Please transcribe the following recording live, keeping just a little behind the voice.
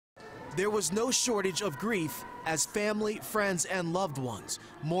There was no shortage of grief as family, friends, and loved ones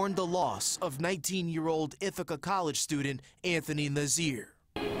mourned the loss of 19-year-old Ithaca College student Anthony Nazaire.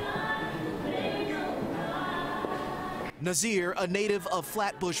 Nazaire, a native of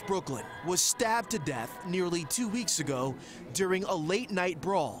Flatbush, Brooklyn, was stabbed to death nearly 2 weeks ago during a late-night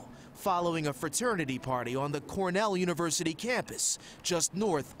brawl following a fraternity party on the Cornell University campus just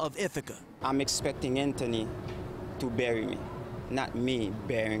north of Ithaca. I'm expecting Anthony to bury me, not me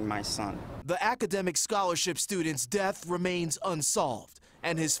burying my son. The academic scholarship student's death remains unsolved,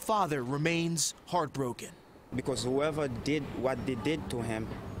 and his father remains heartbroken. Because whoever did what they did to him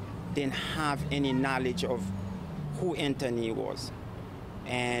didn't have any knowledge of who Anthony was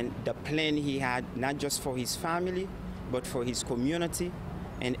and the plan he had, not just for his family, but for his community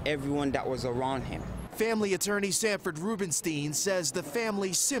and everyone that was around him. Family attorney Sanford Rubenstein says the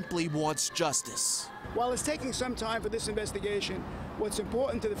family simply wants justice. While it's taking some time for this investigation, what's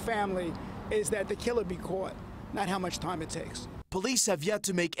important to the family is that the killer be caught, not how much time it takes. Police have yet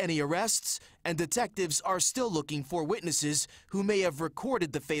to make any arrests, and detectives are still looking for witnesses who may have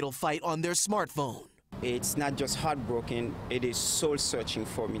recorded the fatal fight on their smartphone. It's not just heartbroken, it is soul searching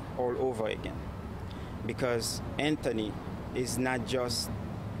for me all over again. Because Anthony is not just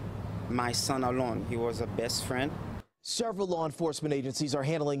my son alone, he was a best friend. Several law enforcement agencies are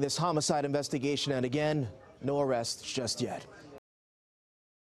handling this homicide investigation, and again, no arrests just yet.